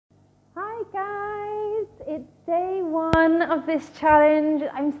Hi guys, it's day one of this challenge.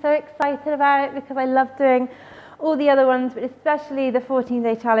 I'm so excited about it because I love doing all the other ones, but especially the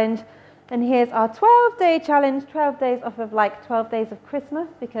 14-day challenge. And here's our 12-day challenge, 12 days off of like 12 days of Christmas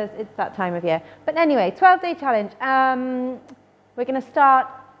because it's that time of year. But anyway, 12-day challenge. We're going to start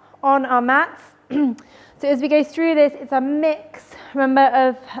on our mats. So as we go through this, it's a mix, remember,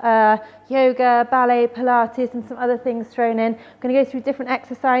 of yoga, ballet, Pilates, and some other things thrown in. I'm going to go through different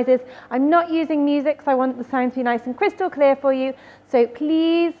exercises. I'm not using music, so I want the sound to be nice and crystal clear for you. So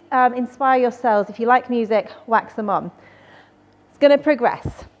please inspire yourselves. If you like music, wax them on. It's going to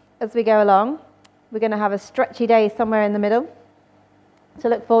progress as we go along. We're going to have a stretchy day somewhere in the middle to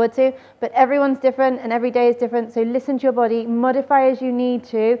look forward to, but everyone's different and every day is different, so listen to your body, modify as you need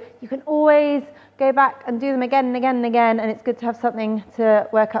to. You can always go back and do them again and again and again, and it's good to have something to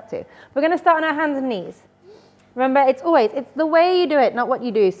work up to. We're going to start on our hands and knees. Remember, it's the way you do it, not what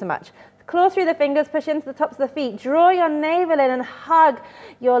you do so much. Claw through the fingers, push into the tops of the feet, draw your navel in and hug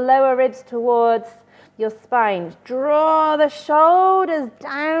your lower ribs towards your spine. Draw the shoulders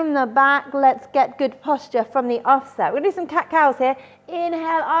down the back. Let's get good posture from the offset. We're going to do some cat-cows here.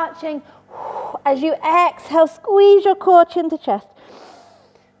 Inhale, arching. As you exhale, squeeze your core chin to chest.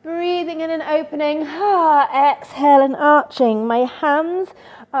 Breathing in and opening. Exhale and arching. My hands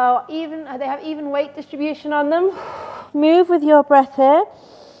are even, they have even weight distribution on them. Move with your breath here.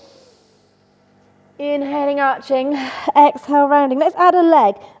 Inhaling, arching, exhale, rounding. Let's add a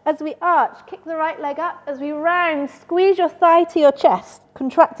leg. As we arch, kick the right leg up. As we round, squeeze your thigh to your chest,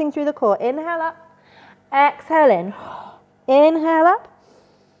 contracting through the core. Inhale up, exhale in. Inhale up,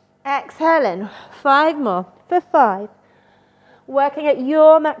 exhale in. 5 more for 5. Working at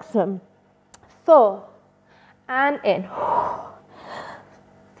your maximum. 4, and in.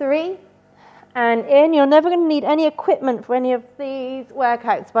 3, and in. You're never going to need any equipment for any of these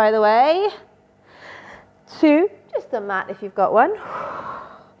workouts, by the way. 2, just a mat if you've got one.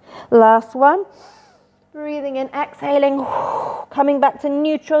 Last one. Breathing in, exhaling, coming back to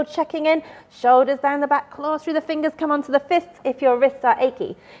neutral, checking in, shoulders down the back, claws through the fingers, come onto the fists if your wrists are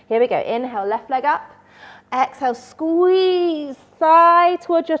achy. Here we go. Inhale, left leg up. Exhale, squeeze thigh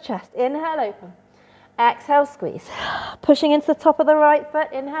towards your chest. Inhale, open. Exhale, squeeze. Pushing into the top of the right foot.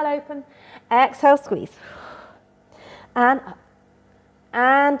 Inhale, open. Exhale, squeeze. And up.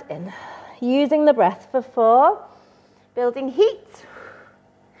 And in. Using the breath for 4, building heat,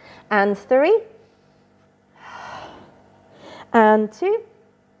 and 3, and 2,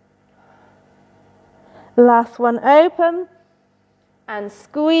 last one, open, and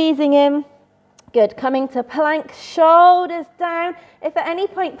squeezing in. Good, coming to plank, shoulders down. If at any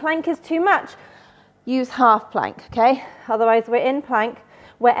point plank is too much, use half plank, okay? Otherwise we're in plank.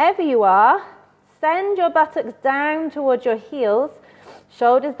 Wherever you are, send your buttocks down towards your heels.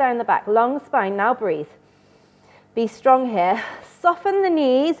 Shoulders down the back, long spine, now breathe. Be strong here. Soften the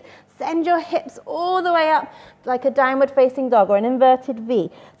knees, send your hips all the way up like a downward facing dog or an inverted V.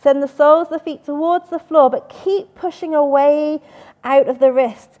 Send the soles of the feet towards the floor, but keep pushing away out of the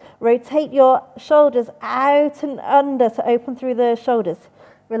wrists. Rotate your shoulders out and under to open through the shoulders.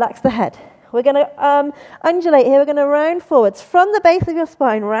 Relax the head. We're going to undulate here. We're going to round forwards from the base of your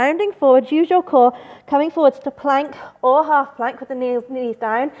spine, rounding forwards. Use your core, coming forwards to plank or half plank with the knees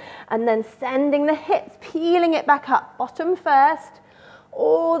down, and then sending the hips, peeling it back up. Bottom first,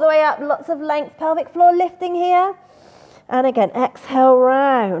 all the way up, lots of length, pelvic floor lifting here. And again, exhale,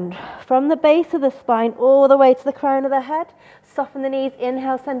 round from the base of the spine all the way to the crown of the head. Soften the knees,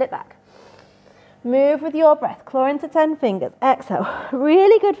 inhale, send it back. Move with your breath, claw into 10 fingers, exhale.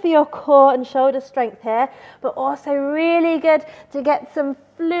 Really good for your core and shoulder strength here, but also really good to get some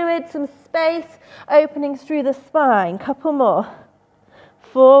fluid, some space opening through the spine. Couple more.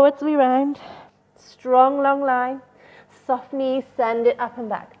 Forwards we round. Strong long line. Soft knees, send it up and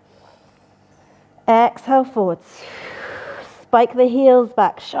back. Exhale, forwards. Spike the heels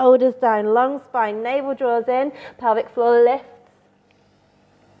back, shoulders down, long spine, navel draws in, pelvic floor lifts.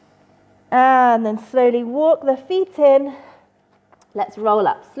 And then slowly walk the feet in. Let's roll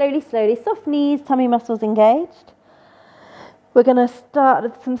up. Slowly, slowly. Soft knees, tummy muscles engaged. We're going to start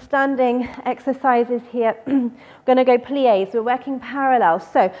with some standing exercises here. We're going to go pliés. We're working parallel.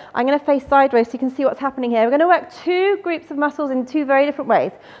 So I'm going to face sideways so you can see what's happening here. We're going to work 2 groups of muscles in 2 very different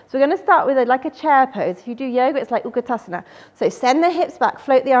ways. So we're going to start with like a chair pose. If you do yoga, it's like Utkatasana. So send the hips back,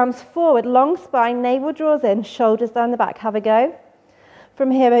 float the arms forward, long spine, navel draws in, shoulders down the back. Have a go. From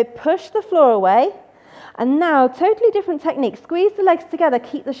here, we push the floor away. And now, totally different technique. Squeeze the legs together.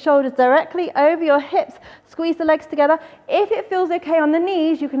 Keep the shoulders directly over your hips. Squeeze the legs together. If it feels okay on the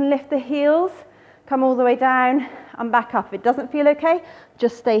knees, you can lift the heels, come all the way down and back up. If it doesn't feel okay,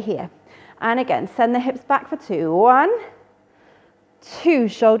 just stay here. And again, send the hips back for 2. 1, 2,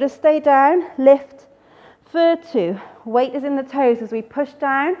 shoulders stay down, lift for 2. Weight is in the toes as we push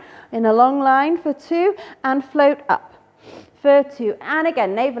down in a long line for 2 and float up for 2. And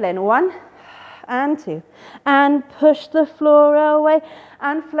again, navel in, 1 and 2. And push the floor away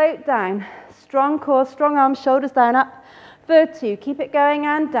and float down. Strong core, strong arms, shoulders down, up for 2. Keep it going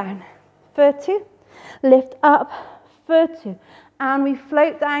and down for 2. Lift up for 2. And we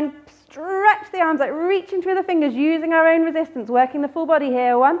float down, stretch the arms like reaching through the fingers, using our own resistance, working the full body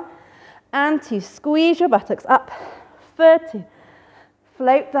here. 1 and 2. Squeeze your buttocks up for 2.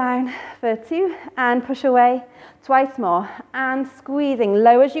 Float down for 2 and push away twice more. And squeezing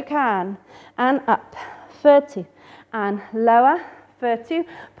low as you can and up for 2. And lower for 2.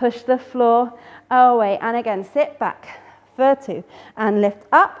 Push the floor away. And again, sit back for 2. And lift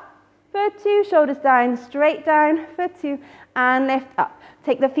up for 2. Shoulders down, straight down for 2. And lift up.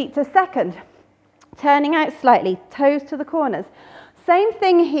 Take the feet to second. Turning out slightly, toes to the corners. Same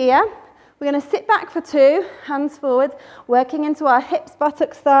thing here. We're going to sit back for 2, hands forward, working into our hips,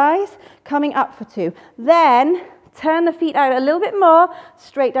 buttocks, thighs, coming up for 2. Then turn the feet out a little bit more,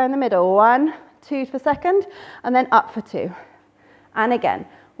 straight down the middle. 1, 2 for second, and then up for 2. And again,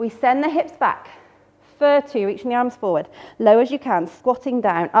 we send the hips back for 2, reaching the arms forward, low as you can, squatting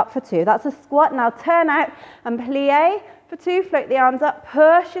down, up for 2. That's a squat. Now turn out and plie for 2, float the arms up,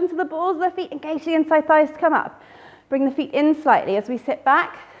 push into the balls of the feet, engage the inside thighs to come up. Bring the feet in slightly as we sit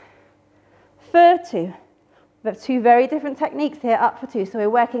back for 2. We have 2 very different techniques here, up for 2. So we're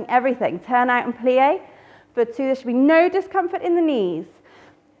working everything. Turn out and plie for 2. There should be no discomfort in the knees.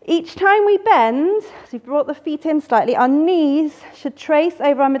 Each time we bend, so we've brought the feet in slightly, our knees should trace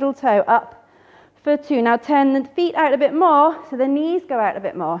over our middle toe, up for 2. Now turn the feet out a bit more, so the knees go out a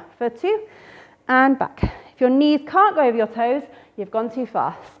bit more, for 2, and back. If your knees can't go over your toes, you've gone too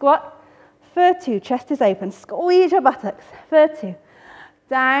far. Squat for 2, chest is open, squeeze your buttocks, for 2.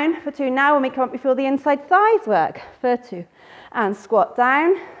 Down for 2. Now when we come up, we feel the inside thighs work for 2. And squat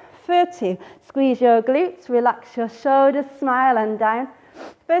down for 2. Squeeze your glutes, relax your shoulders, smile and down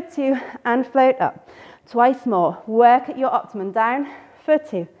for 2. And float up. Twice more. Work at your optimum. Down for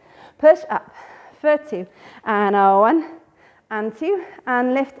 2. Push up for 2. And 1 and 2.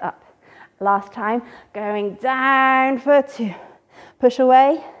 And lift up. Last time. Going down for 2. Push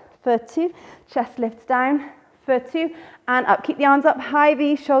away for 2. Chest lifts down for 2. And up. Keep the arms up, high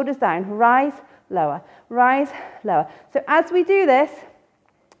V, shoulders down. Rise, lower, rise, lower. So as we do this,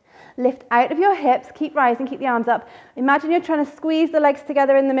 lift out of your hips, keep rising, keep the arms up. Imagine you're trying to squeeze the legs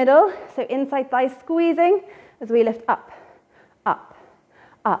together in the middle. So inside thighs squeezing as we lift up, up,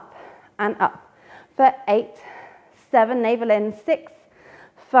 up, and up. For 8, 7, navel in, 6,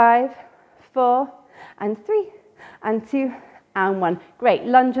 5, 4, and 3, and 2, and 1. Great,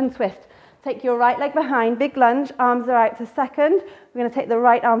 lunge and twist. Take your right leg behind, big lunge, arms are out to second. We're going to take the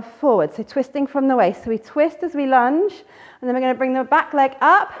right arm forward, so twisting from the waist. So we twist as we lunge, and then we're going to bring the back leg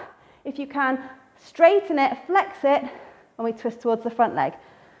up. If you can, straighten it, flex it, and we twist towards the front leg.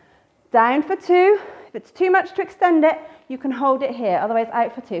 Down for 2. If it's too much to extend it, you can hold it here, otherwise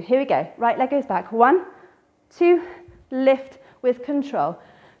out for 2. Here we go. Right leg goes back. 1, 2, lift with control.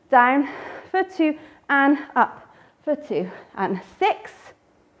 Down for 2, and up for 2. And 6.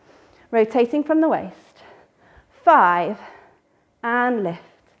 Rotating from the waist. 5, and lift.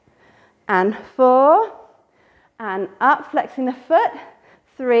 And 4, and up, flexing the foot.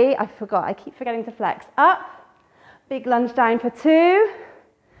 3, I forgot, I keep forgetting to flex. Up, big lunge down for 2,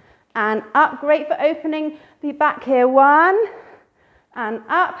 and up, great for opening the back here. 1, and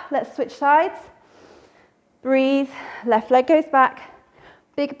up, let's switch sides. Breathe, left leg goes back.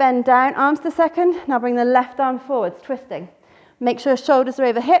 Big bend down, arms to second. Now bring the left arm forwards, twisting. Make sure shoulders are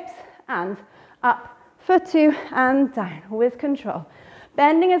over hips. And up for 2 and down with control.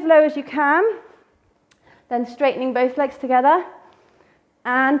 Bending as low as you can, then straightening both legs together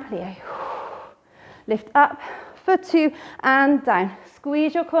and plie. Lift up for 2 and down.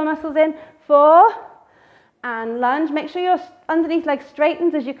 Squeeze your core muscles in. 4 and lunge. Make sure your underneath leg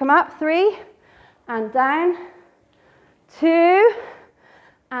straightens as you come up. 3 and down. 2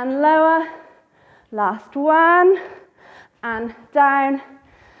 and lower. Last 1 and down.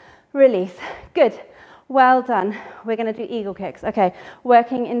 Release. Good. Well done. We're going to do eagle kicks. Okay,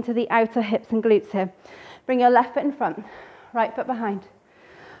 working into the outer hips and glutes here. Bring your left foot in front, right foot behind.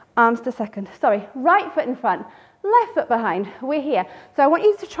 Arms to second. Sorry, right foot in front, left foot behind. We're here. So I want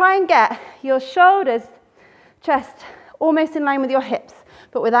you to try and get your shoulders, chest, almost in line with your hips,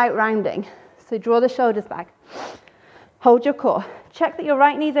 but without rounding. So draw the shoulders back. Hold your core. Check that your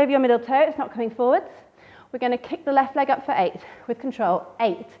right knee's over your middle toe. It's not coming forwards. We're going to kick the left leg up for 8 with control.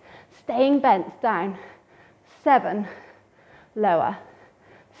 8, staying bent, down. 7, lower.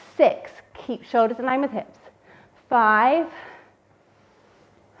 6, keep shoulders in line with hips. 5,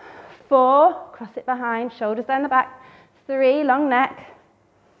 4, cross it behind, shoulders down the back. 3, long neck.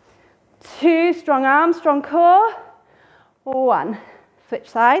 2, strong arms, strong core. 1, switch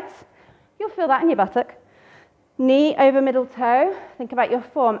sides. You'll feel that in your buttock. Knee over middle toe. Think about your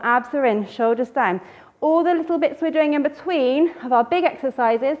form. Abs are in, shoulders down. All the little bits we're doing in between of our big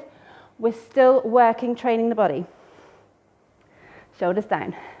exercises, we're still working, training the body. Shoulders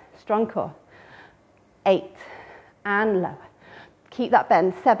down, strong core. 8, and lower. Keep that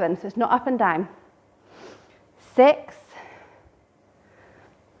bend. 7, so it's not up and down. 6,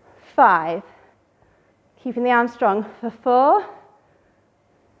 5, keeping the arms strong for 4,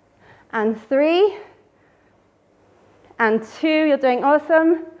 and 3, and 2, you're doing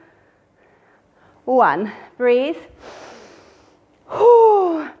awesome. 1, breathe.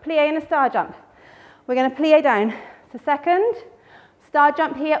 Plie and a star jump. We're going to plie down. So second, star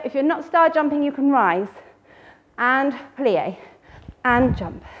jump here. If you're not star jumping, you can rise. And plie, and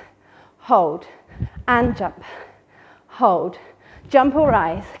jump. Hold, and jump. Hold, jump or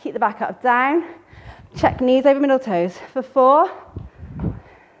rise. Keep the back up, down. Check knees over middle toes for 4,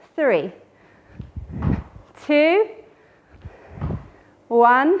 3, 2,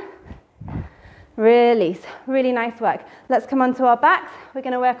 1. Release. Really nice work. Let's come onto our backs. We're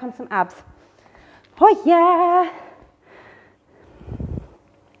going to work on some abs. Oh yeah!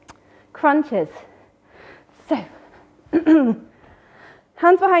 Crunches. So,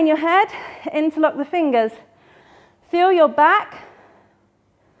 hands behind your head, interlock the fingers. Feel your back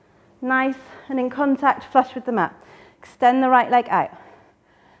nice and in contact, flush with the mat. Extend the right leg out.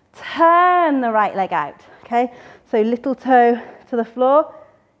 Turn the right leg out, okay? So little toe to the floor,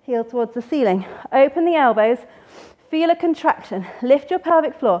 heel towards the ceiling. Open the elbows, feel a contraction. Lift your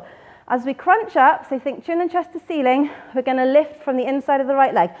pelvic floor. As we crunch up, so think chin and chest to ceiling, we're going to lift from the inside of the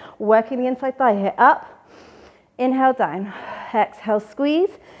right leg, working the inside thigh here. Up, inhale, down. Exhale,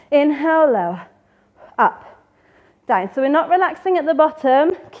 squeeze. Inhale, lower. Up, down. So we're not relaxing at the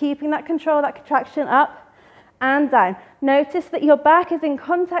bottom, keeping that control, that contraction up and down. Notice that your back is in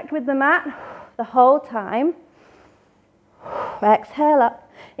contact with the mat the whole time. Exhale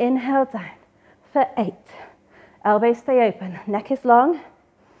up, inhale down for 8. Elbows stay open, neck is long.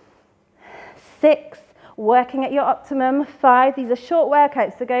 6, working at your optimum. 5, these are short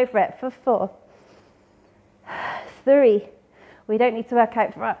workouts, so go for it. For 4, 3, we don't need to work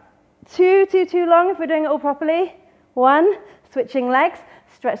out for 2 too long if we're doing it all properly. 1, switching legs,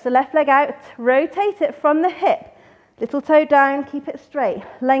 stretch the left leg out, rotate it from the hip. Little toe down, keep it straight,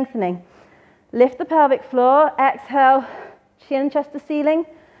 lengthening. Lift the pelvic floor, exhale, chin and chest to ceiling,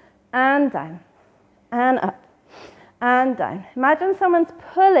 and down, and up, and down. Imagine someone's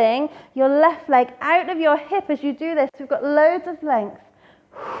pulling your left leg out of your hip as you do this. We've got loads of length.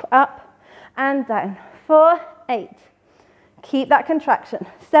 Up and down. 4, 8. Keep that contraction.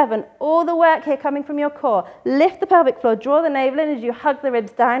 7, all the work here coming from your core. Lift the pelvic floor, draw the navel in as you hug the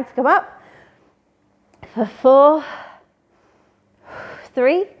ribs down to come up. For 4,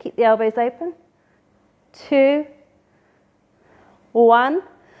 3, keep the elbows open. 2, 1,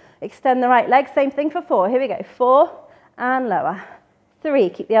 extend the right leg, same thing for 4, here we go, 4 and lower, 3,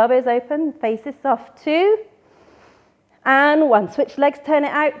 keep the elbows open, face is soft, 2 and 1, switch legs, turn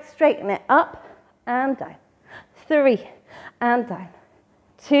it out, straighten it up and down, 3 and down,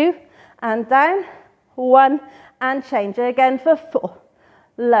 2 and down, 1 and change, again for 4,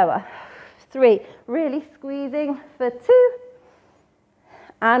 lower, 3, really squeezing for 2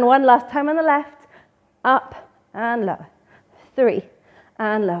 and 1, last time on the left, up and lower. 3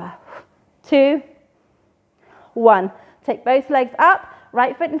 and lower. 2, 1. Take both legs up,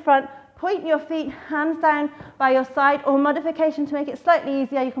 right foot in front, point your feet, hands down by your side, or modification to make it slightly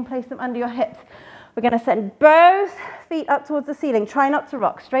easier, you can place them under your hips. We're going to send both feet up towards the ceiling. Try not to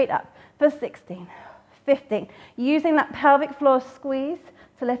rock, straight up for 16, 15. Using that pelvic floor squeeze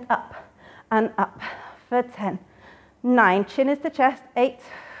to lift up and up for 10, 9. Chin is to chest, 8,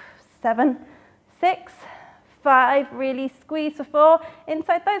 7, 6, 5, really squeeze for 4,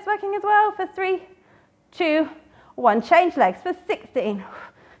 inside thighs working as well for 3, 2, 1, change legs for 16,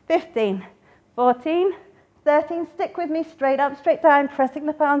 15, 14, 13, stick with me, straight up, straight down, pressing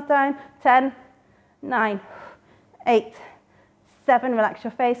the palms down, 10, 9, 8, 7, relax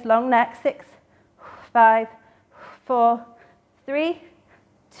your face, long neck, 6, 5, 4, 3,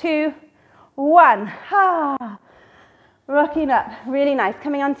 2, 1, rocking up, really nice,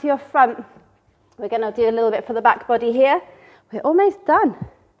 coming onto your front. We're going to do a little bit for the back body here. We're almost done.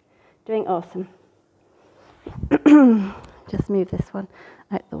 Doing awesome. Just move this one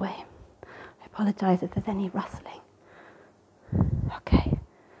out the way. I apologise if there's any rustling. Okay,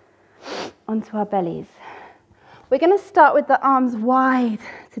 onto our bellies. We're going to start with the arms wide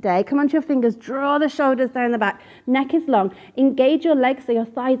today. Come onto your fingers, draw the shoulders down the back. Neck is long. Engage your legs so your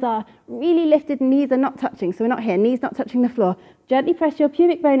thighs are really lifted, knees are not touching. So we're not here, knees not touching the floor. Gently press your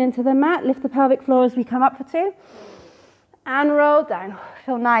pubic bone into the mat. Lift the pelvic floor as we come up for 2. And roll down.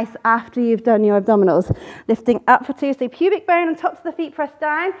 Feel nice after you've done your abdominals. Lifting up for 2. So pubic bone on tops of the feet, press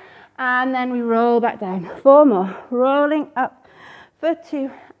down. And then we roll back down. 4 more. Rolling up for 2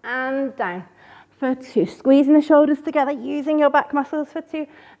 and down. For 2, squeezing the shoulders together, using your back muscles for 2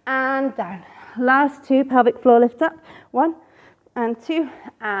 and down. Last 2, pelvic floor lift up, 1 and 2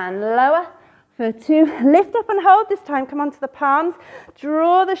 and lower for 2. Lift up and hold this time, come onto the palms,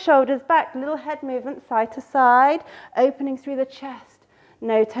 draw the shoulders back, little head movement side to side, opening through the chest,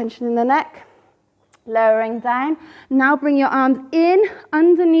 no tension in the neck. Lowering down. Now bring your arms in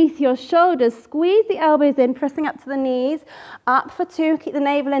underneath your shoulders, squeeze the elbows in, pressing up to the knees, up for 2, keep the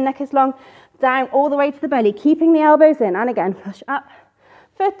navel in, neck is long. Down all the way to the belly, keeping the elbows in, and again, push up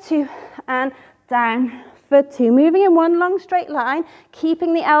for 2 and down for 2. Moving in one long straight line,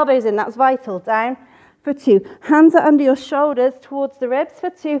 keeping the elbows in, that's vital. Down for 2. Hands are under your shoulders towards the ribs for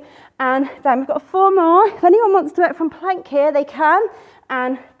 2 and down. We've got 4 more. If anyone wants to work from plank here, they can.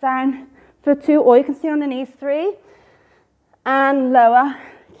 And down for 2, or you can stay on the knees. 3 and lower.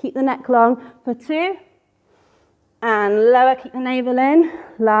 Keep the neck long for 2 and lower. Keep the navel in.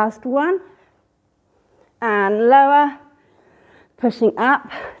 Last 1. And lower, pushing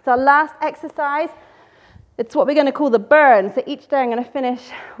up. It's our last exercise. It's what we're going to call the burn. So each day I'm going to finish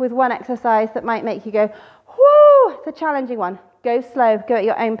with one exercise that might make you go, whoo, it's a challenging one. Go slow, go at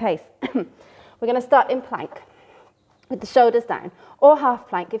your own pace. We're going to start in plank with the shoulders down, or half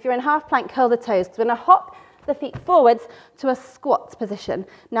plank. If you're in half plank, curl the toes. We're going to hop the feet forwards to a squat position.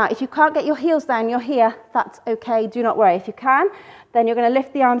 Now, if you can't get your heels down, you're here, that's okay, do not worry. If you can, then you're going to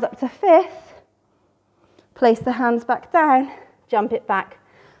lift the arms up to 5th. Place the hands back down, jump it back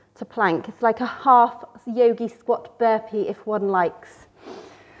to plank. It's like a half yogi squat burpee if one likes.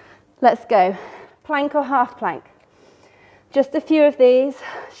 Let's go. Plank or half plank. Just a few of these.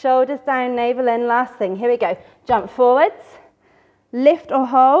 Shoulders down, navel in. Last thing. Here we go. Jump forwards, lift or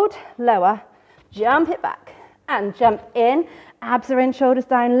hold, lower, jump it back and jump in. Abs are in, shoulders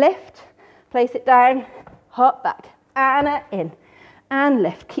down, lift, place it down, hop back and in. And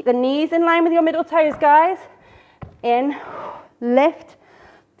lift. Keep the knees in line with your middle toes, guys. In, lift,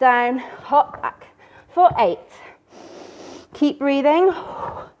 down, hop back. For 8. Keep breathing.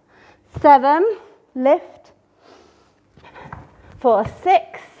 7, lift. For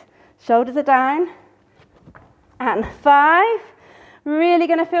 6, shoulders are down. And 5, really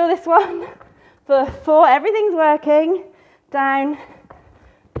going to feel this one. For 4, everything's working. Down,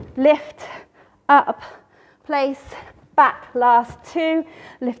 lift, up, place, back. Last 2,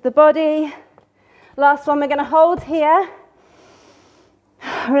 lift the body. Last one, we're going to hold here.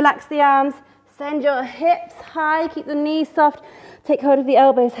 Relax the arms, send your hips high, keep the knees soft, take hold of the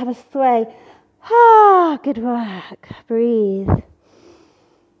elbows, have a sway. Ah, good work. Breathe.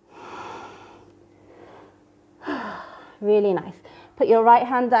 Really nice. Put your right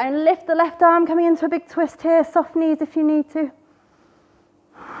hand down, lift the left arm, coming into a big twist here, soft knees if you need to.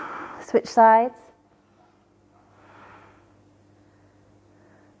 Switch sides.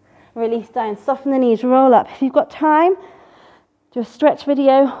 Release down, soften the knees, roll up. If you've got time, do a stretch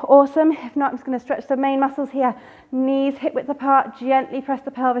video, awesome. If not, I'm just going to stretch the main muscles here. Knees hip width apart, gently press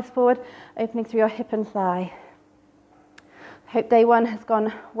the pelvis forward, opening through your hip and thigh. Hope day 1 has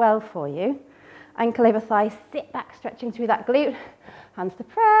gone well for you. Ankle over thigh, sit back, stretching through that glute. Hands to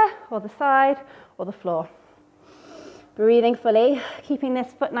prayer, or the side, or the floor. Breathing fully, keeping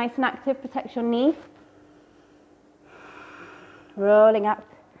this foot nice and active, protects your knee. Rolling up.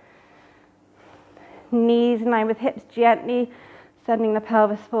 Knees in line with hips, gently sending the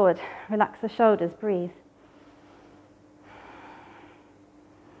pelvis forward. Relax the shoulders, breathe.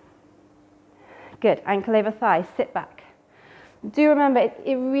 Good, ankle over thigh, sit back. Do remember,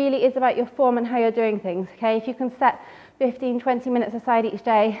 it really is about your form and how you're doing things, okay? If you can set 15, 20 minutes aside each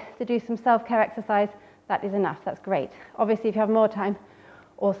day to do some self-care exercise, that is enough, that's great. Obviously, if you have more time,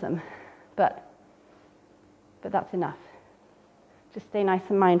 awesome, but that's enough. Just stay nice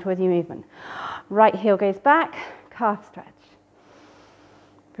and mindful with your movement. Right heel goes back, calf stretch.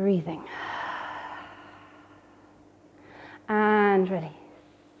 Breathing. And release.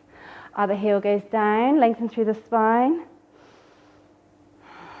 Other heel goes down, lengthen through the spine.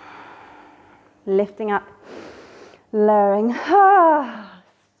 Lifting up, lowering.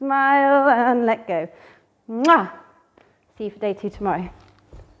 Smile and let go. Mwah. See you for day 2 tomorrow.